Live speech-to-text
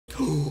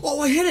Oh,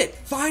 I hit it!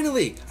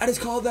 Finally! I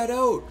just called that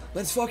out.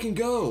 Let's fucking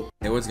go.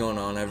 Hey, what's going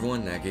on,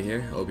 everyone? Naka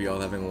here. Hope you all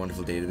having a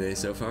wonderful day today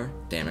so far.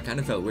 Damn, it kind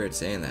of felt weird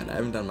saying that. I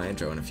haven't done my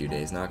intro in a few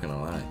days, not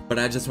gonna lie. But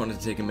I just wanted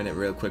to take a minute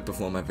real quick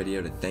before my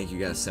video to thank you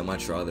guys so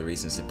much for all the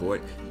recent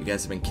support. You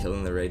guys have been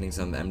killing the ratings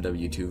on the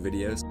MW2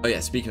 videos. Oh yeah,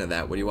 speaking of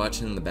that, what you're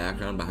watching in the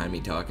background behind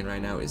me talking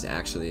right now is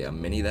actually a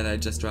mini that I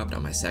just dropped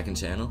on my second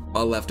channel.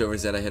 All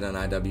leftovers that I hit on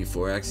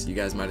IW4X. You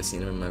guys might have seen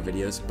them in my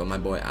videos, but my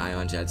boy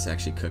Ion Jets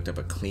actually cooked up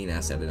a clean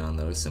ass edit on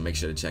those, so make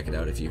sure to check it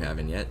out if you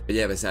haven't yet. But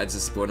yeah, besides the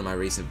support of my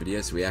recent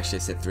videos, we actually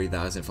hit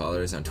 3,000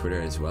 followers on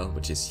Twitter as well,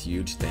 which is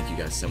huge. Thank you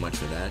guys so much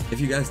for that. If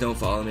you guys don't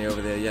follow me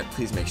over there yet,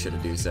 please make sure to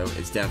do so.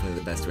 It's definitely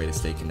the best way to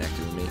stay connected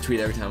with me. I tweet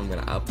every time I'm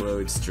gonna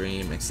upload,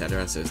 stream,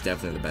 etc. So it's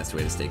definitely the best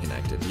way to stay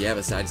connected. Yeah,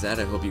 besides that,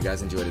 I hope you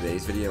guys enjoyed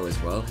today's video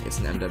as well. It's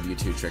an MW2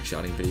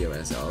 Trickshotting video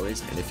as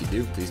always, and if you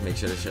do, please make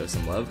sure to show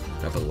some love,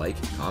 drop a like,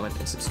 comment,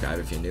 and subscribe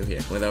if you're new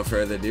here. Without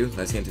further ado,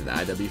 let's get into the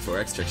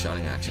IW4X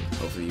Trickshotting action.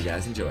 Hopefully you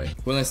guys enjoy.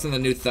 We're listening to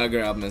the new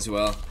Thugger album as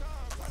well.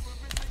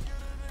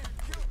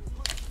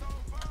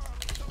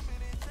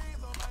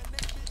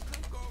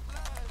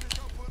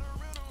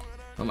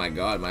 Oh my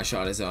god, my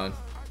shot is on.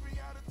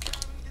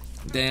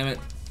 Damn it.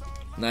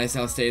 Nice,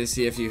 I'll stay to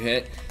see if you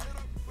hit.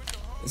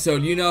 So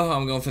you know how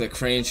I'm going for the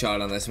crane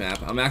shot on this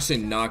map. I'm actually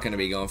not going to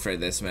be going for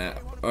this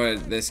map, or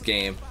this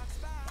game.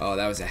 Oh,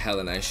 that was a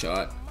hella nice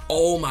shot.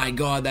 Oh my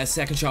god, that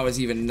second shot was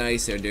even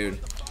nicer, dude.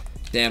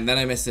 Damn, then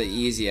I missed the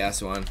easy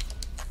ass one.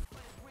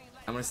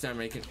 I'm going to start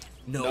making...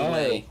 No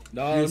way.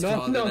 No. You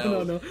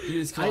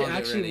just called I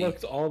actually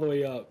looked all the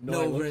way up. I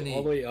looked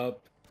all the way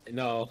up.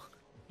 No.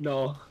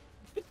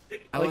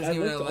 I wasn't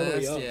even at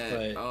last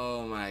yet.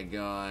 Oh my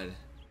god.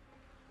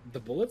 The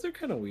bullets are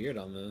kind of weird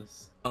on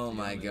this. Oh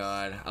my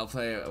god. I'll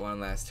play one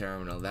last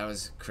terminal. That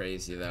was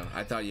crazy though.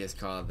 I thought you just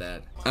called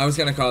that. I was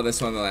gonna call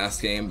this one the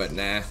last game, but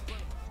nah.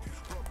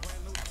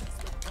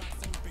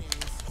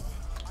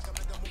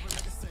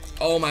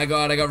 Oh my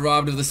god, I got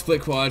robbed of the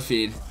split quad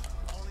feed.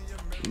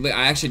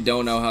 I actually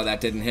don't know how that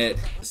didn't hit.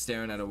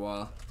 Staring at a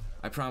wall.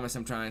 I promise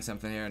I'm trying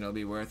something here and it'll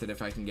be worth it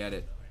if I can get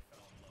it.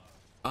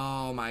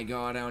 Oh my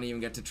god, I don't even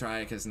get to try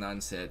it because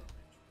none's hit.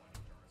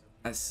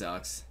 That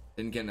sucks.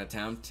 Didn't get an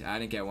attempt. I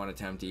didn't get one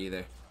attempt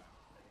either.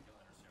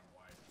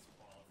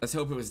 Let's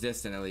hope it was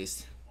distant at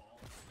least.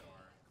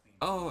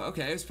 Oh,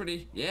 okay, it was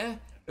pretty, yeah.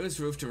 It was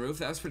roof to roof,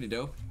 that was pretty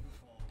dope.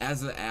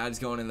 As the ad's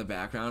going in the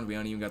background, we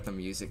don't even got the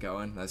music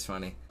going. That's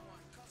funny.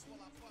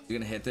 You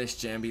gonna hit this,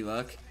 Jambi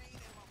luck?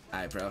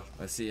 Alright, bro,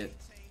 let's see it.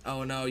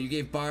 Oh no, you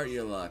gave Bart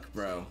your luck,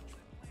 bro.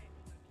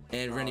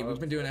 And Rennie, we've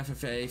been doing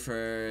FFA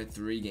for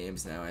 3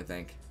 games now, I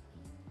think.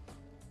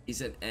 He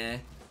said, eh.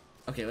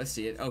 Okay, let's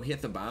see it. Oh, he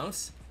hit the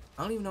bounce?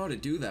 I don't even know how to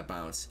do that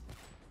bounce.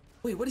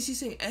 Wait, what is he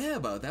saying eh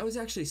about? That was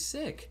actually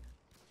sick.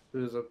 He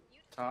was up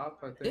top,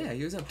 I think. Yeah,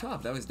 he was up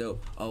top. That was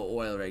dope. Oh,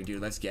 oil rig,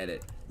 dude. Let's get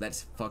it.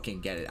 Let's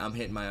fucking get it. I'm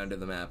hitting my under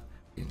the map.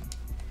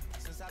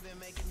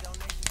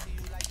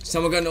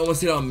 Someone got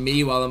almost hit on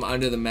me while I'm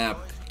under the map.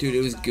 Dude,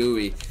 it was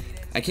gooey.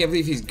 I can't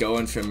believe he's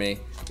going for me.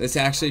 There's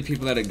actually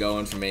people that are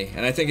going for me,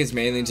 and I think it's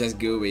mainly just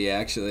gooey,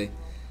 actually.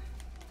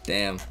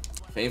 Damn.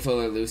 Painful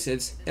or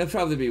Lucids? It'll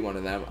probably be one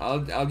of them.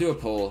 I'll do a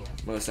poll,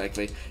 most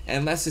likely.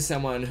 Unless it's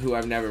someone who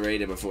I've never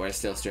rated before,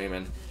 still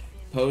streaming.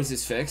 Pose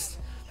is fixed.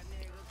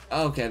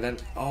 Okay, then.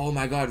 Oh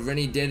my god,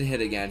 Rennie did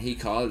hit again. He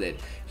called it.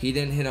 He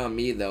didn't hit on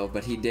me, though,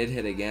 but he did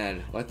hit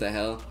again. What the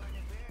hell?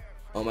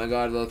 Oh my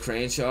god, a little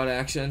crane shot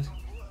action.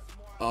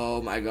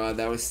 Oh my god,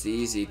 that was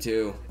steezy,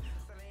 too.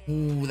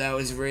 Ooh, that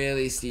was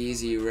really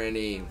steezy,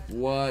 Rennie.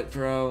 What,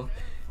 bro?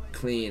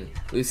 Clean.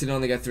 Lucid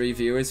only got 3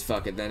 viewers.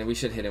 Fuck it, then we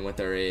should hit him with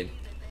the raid.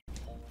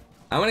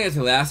 I want to get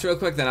to last real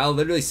quick, then I'll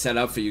literally set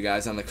up for you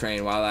guys on the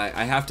crane while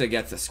I have to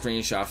get the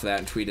screenshot for that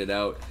and tweet it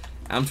out.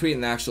 I'm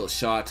tweeting the actual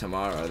shot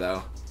tomorrow,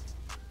 though.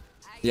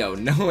 Yo,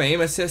 no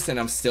aim assist and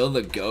I'm still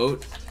the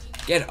GOAT?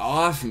 Get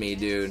off me,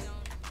 dude.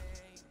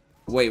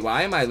 Wait,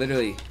 why am I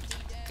literally...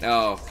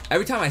 Oh,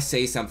 every time I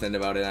say something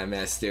about it, I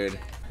miss, dude.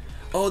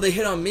 Oh, they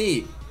hit on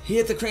me. He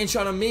hit the crane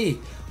shot on me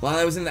while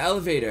I was in the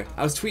elevator.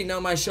 I was tweeting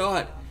out my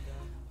shot.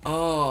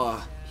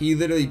 Oh, he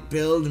literally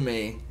billed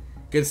me.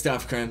 Good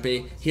stuff,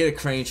 Crimpy. He hit a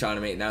crane shot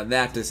on me. Now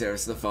that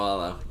deserves the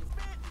follow.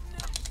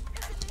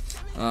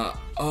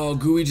 Oh,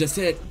 Gooey just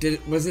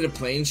hit. Was it a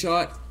plane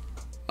shot?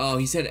 Oh,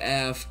 he said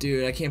F.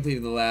 Dude, I can't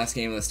believe the last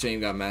game of the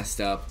stream got messed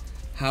up.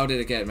 How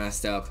did it get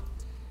messed up?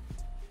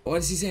 What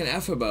is he saying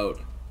F about?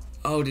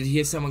 Oh, did he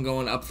hit someone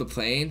going up the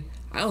plane?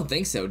 I don't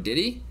think so. Did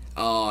he?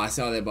 Oh, I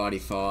saw their body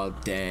fall.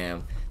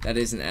 Damn. That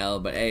is an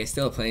L, but hey,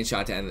 still a plane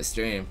shot to end the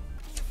stream.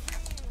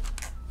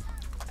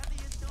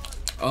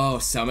 Oh,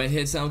 Summit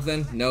hit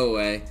something? No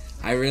way.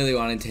 I really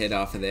wanted to hit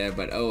off of there,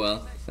 but oh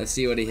well. Let's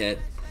see what he hit.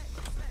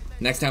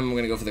 Next time I'm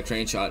gonna go for the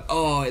crane shot.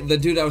 Oh, the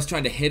dude I was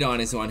trying to hit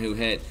on is the one who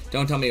hit.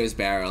 Don't tell me it was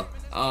barrel.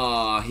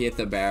 Oh, he hit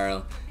the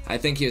barrel. I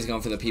think he was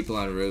going for the people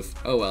on roof.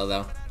 Oh well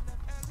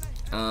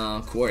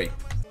though. Quarry.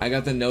 I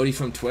got the noti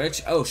from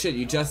Twitch. Oh shit,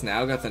 you just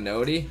now got the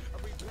noti?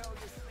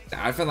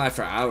 I've been live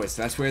for hours.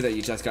 That's weird that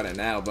you just got it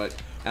now, but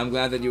I'm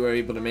glad that you were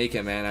able to make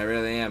it, man. I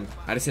really am.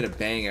 I just hit a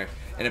banger.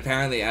 And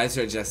apparently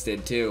Ezra just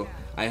did too.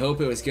 I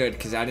hope it was good,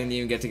 because I didn't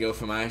even get to go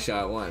for my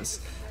shot once.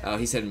 Oh,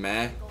 he said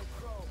meh.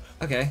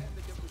 Okay.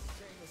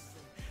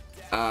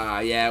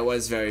 Yeah, it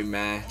was very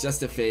meh.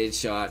 Just a fade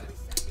shot.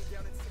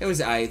 It was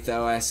aight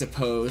though, I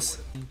suppose.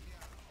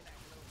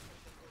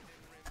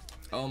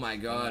 Oh my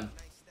god.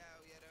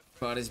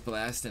 Bot is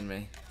blasting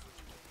me.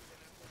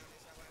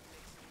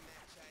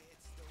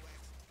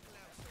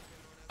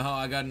 Oh,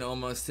 I got an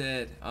almost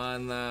hit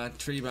on the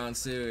tree bound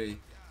Sui.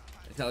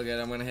 It's all good,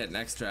 I'm gonna hit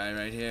next try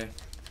right here.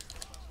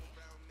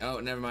 Oh,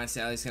 never mind,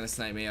 Sally's gonna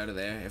snipe me out of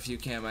there. If you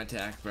can't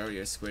attack, bro,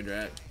 you're a squid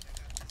rat.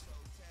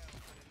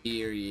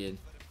 Period.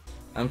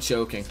 I'm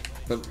choking.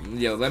 But,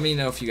 yo, let me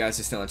know if you guys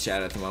are still in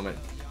chat at the moment.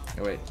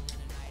 Oh, wait.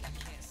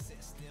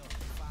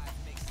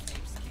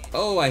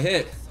 Oh, I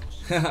hit.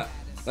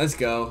 Let's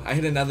go. I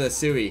hit another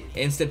Sui.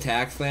 Insta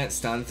tack plant,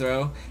 stun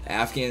throw,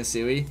 Afghan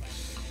Sui.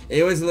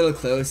 It was a little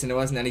close and it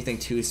wasn't anything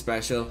too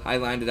special. I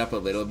lined it up a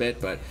little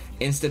bit, but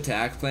insta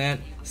tack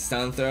plant,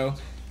 stun throw.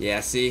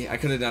 Yeah, see, I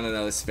could have done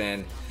another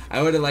spin.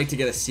 I would have liked to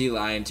get a sea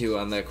lion too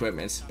on the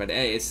equipment, but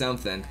hey, it's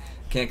something.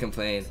 Can't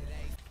complain.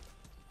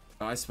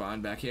 Oh, I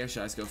spawned back here.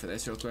 Should I just go for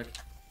this real quick?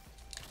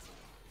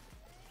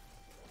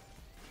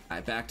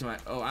 Alright, back to my...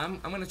 Oh, I'm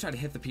gonna try to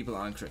hit the people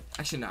on crane.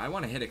 Actually, no, I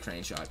want to hit a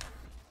crane shot.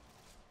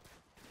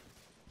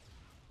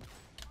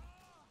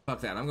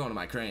 Fuck that, I'm going to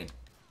my crane.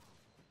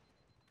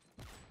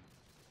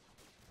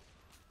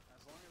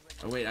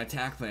 Oh wait, I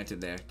tack planted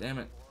there. Damn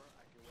it.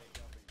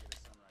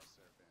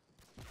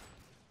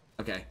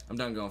 Okay, I'm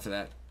done going for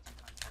that.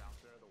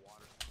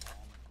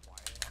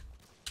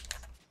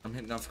 I'm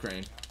hitting off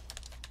crane.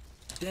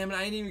 Damn it,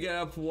 I didn't even get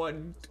up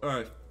one, or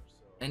I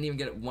didn't even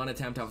get one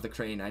attempt off the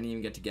crane. I didn't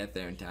even get to get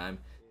there in time.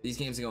 These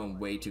games are going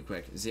way too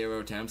quick.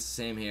 0 attempts,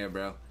 same here,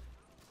 bro.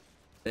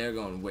 They're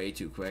going way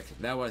too quick.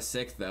 That was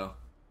sick, though.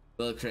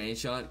 Little crane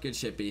shot. Good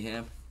shit,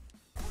 B-Ham.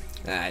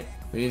 Alright,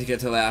 we need to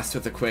get to last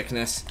with the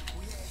quickness.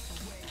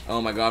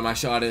 Oh my god, my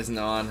shot isn't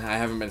on. I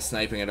haven't been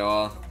sniping at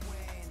all.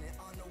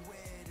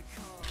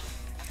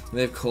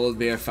 They have Cold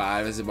Beer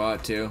 5 as a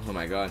bot, too. Oh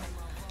my god.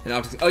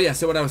 And oh yeah,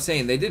 so what I was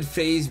saying, they did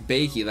phase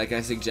Bakey like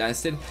I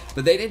suggested,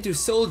 but they didn't do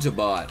Soldier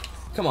Bot.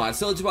 Come on,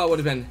 Soldier Bot would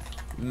have been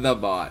the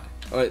bot.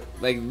 Or,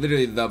 like,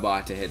 literally the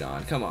bot to hit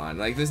on. Come on,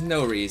 like, there's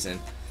no reason.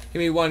 Give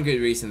me one good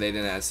reason they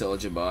didn't have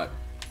Soldier Bot.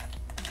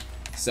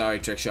 Sorry,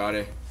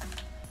 Trickshotter.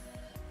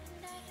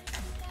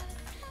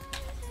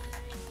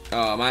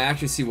 Oh, my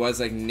accuracy was,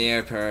 like,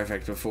 near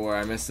perfect before.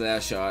 I missed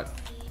that shot.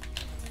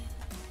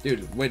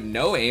 Dude, with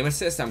no aim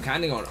assist, I'm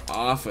kind of going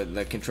off with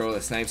the controller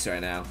snipes right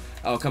now.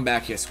 Oh, come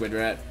back here, Squid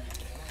Rat.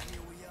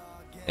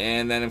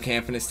 And then I'm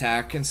camping his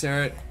tack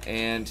insert.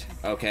 And,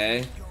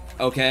 okay.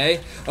 Okay.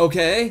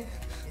 Okay.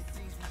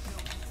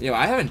 Yo,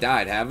 I haven't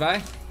died, have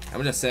I?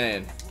 I'm just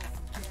saying.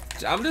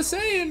 I'm just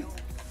saying.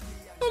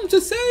 I'm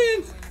just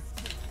saying.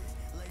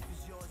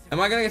 Am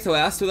I gonna get to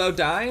last without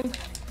dying?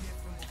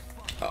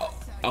 Oh,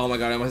 oh my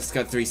god, I almost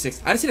got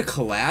 360. I just hit a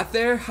collat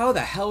there? How the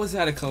hell was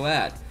that a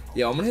collat?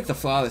 Yo, I'm gonna hit the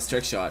flawless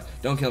trick shot.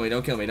 Don't kill me,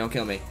 don't kill me, don't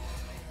kill me.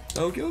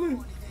 Don't kill me.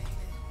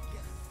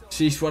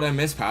 Sheesh, what I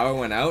missed. Power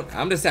went out.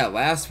 I'm just at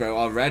last, bro,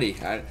 already.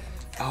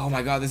 Oh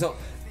my god, there's no...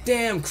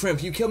 Damn,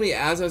 Crimp, you killed me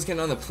as I was getting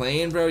on the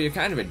plane, bro. You're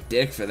kind of a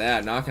dick for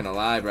that, not gonna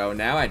lie, bro.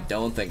 Now I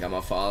don't think I'm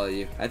gonna follow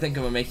you. I think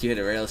I'm gonna make you hit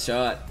a real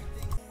shot.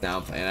 No,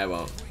 I'm playing, I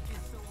won't.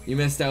 You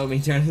missed out with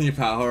me turning your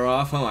power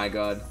off? Oh my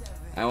god.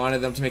 I wanted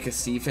them to make a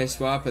sea fish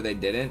swap, but they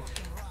didn't.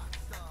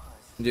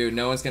 Dude,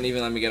 no one's gonna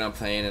even let me get on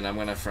plane, and I'm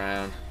gonna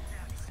frown.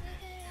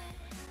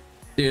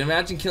 Dude,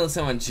 imagine killing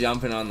someone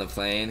jumping on the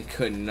plane.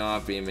 Could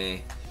not be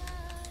me.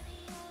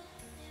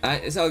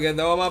 It's all good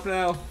though, I'm up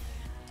now.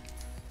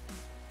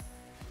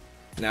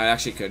 No, it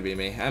actually could be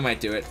me. I might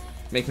do it.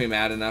 Make me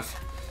mad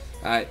enough.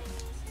 Alright.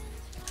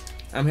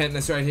 I'm hitting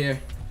this right here.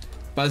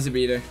 Buzzer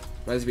beater.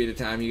 Buzzer beater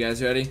time. You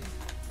guys ready?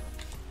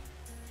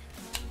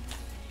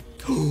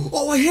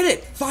 Oh, I hit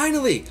it!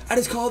 Finally! I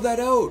just called that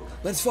out.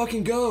 Let's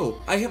fucking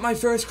go. I hit my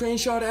first crane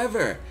shot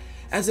ever.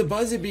 As a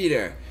buzzer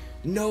beater.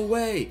 No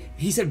way.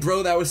 He said,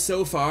 bro, that was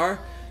so far.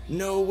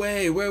 No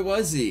way. Where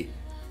was he?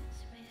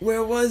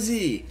 Where was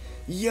he?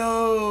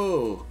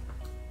 Yo!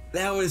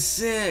 That was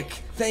sick.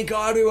 Thank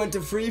God we went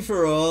to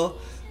free-for-all.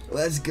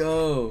 Let's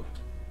go.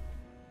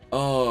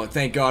 Oh,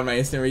 thank God my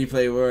instant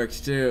replay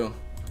worked too.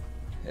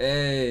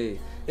 Hey.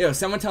 Yo,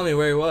 someone tell me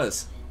where he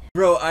was.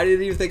 Bro, I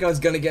didn't even think I was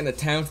gonna get an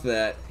attempt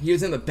that. He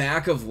was in the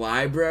back of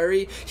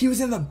library? He was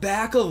in the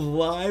back of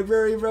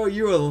library, bro?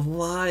 You were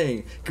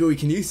lying. Gooey,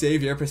 can you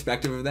save your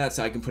perspective of that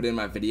so I can put it in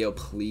my video,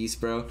 please,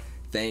 bro?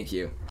 Thank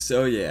you.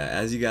 So yeah,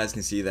 as you guys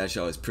can see, that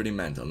shot was pretty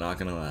mental, not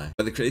gonna lie.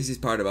 But the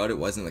craziest part about it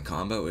wasn't the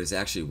combo, it was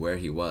actually where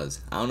he was.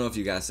 I don't know if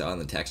you guys saw in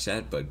the text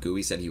chat, but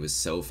Gooey said he was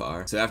so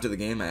far. So after the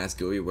game, I asked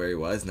Gooey where he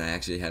was, and I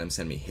actually had him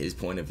send me his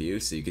point of view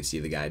so you could see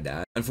the guy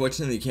die.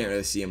 Unfortunately, you can't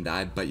really see him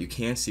die, but you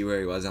can see where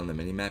he was on the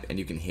minimap, and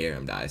you can hear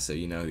him die, so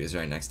you know he was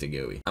right next to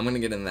Gooey. I'm gonna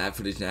get into that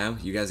footage now.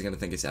 You guys are gonna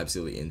think it's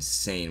absolutely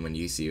insane when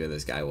you see where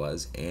this guy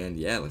was, and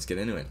yeah, let's get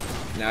into it.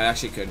 Now, it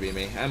actually could be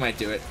me. I might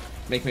do it.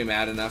 Make me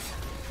mad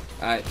enough.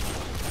 Alright.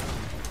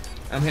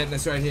 I'm hitting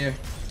this right here.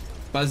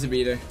 Buzzer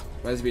beater.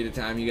 Buzz beater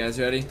time. You guys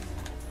ready?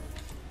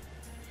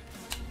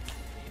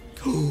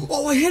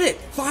 Oh, I hit it!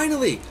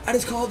 Finally! I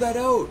just called that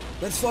out.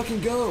 Let's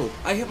fucking go.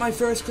 I hit my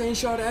first crane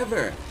shot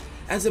ever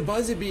as a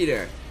buzzer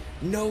beater.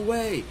 No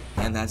way.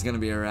 And that's gonna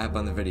be a wrap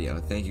on the video.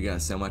 Thank you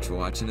guys so much for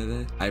watching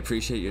today. I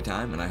appreciate your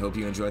time and I hope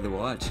you enjoyed the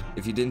watch.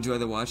 If you did enjoy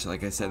the watch,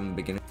 like I said in the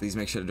beginning, please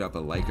make sure to drop a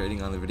like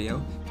rating on the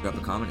video, drop a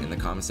comment in the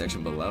comment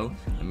section below,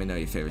 let me know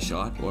your favorite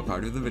shot or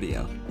part of the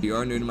video. If you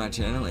are new to my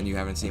channel and you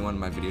haven't seen one of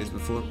my videos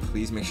before,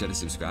 please make sure to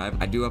subscribe.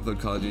 I do upload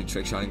Call of Duty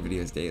trickshotting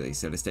videos daily,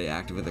 so to stay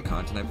active with the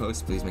content I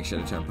post, please make sure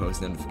to turn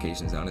post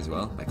notifications on as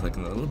well by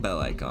clicking the little bell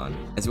icon.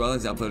 As well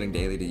as uploading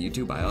daily to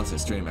YouTube, I also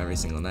stream every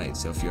single night,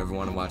 so if you ever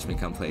want to watch me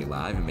come play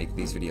live and make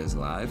these videos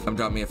live, come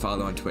drop me a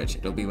follow on Twitch.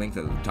 It'll be linked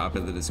at the top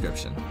of the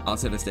description.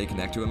 Also, to stay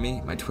connected with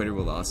me, my Twitter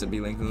will also be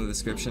linked in the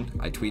description.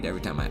 I tweet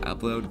every time I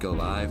upload, go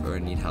live, or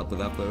need help with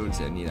uploads,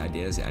 or need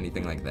ideas, or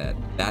anything like that.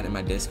 That and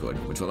my Discord,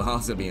 which will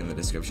also be in the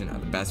description, are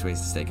the best ways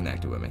to stay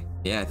connected with me.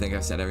 Yeah, I think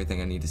I've said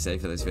everything I need to say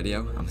for this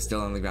video. I'm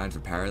still on the grind for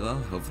Parallel.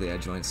 Hopefully I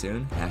join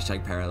soon.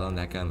 Hashtag Parallel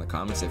NECA in the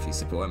comments if you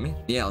support me.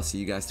 Yeah, I'll see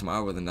you guys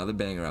tomorrow with another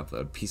banger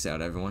upload. Peace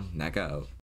out, everyone. NECA out.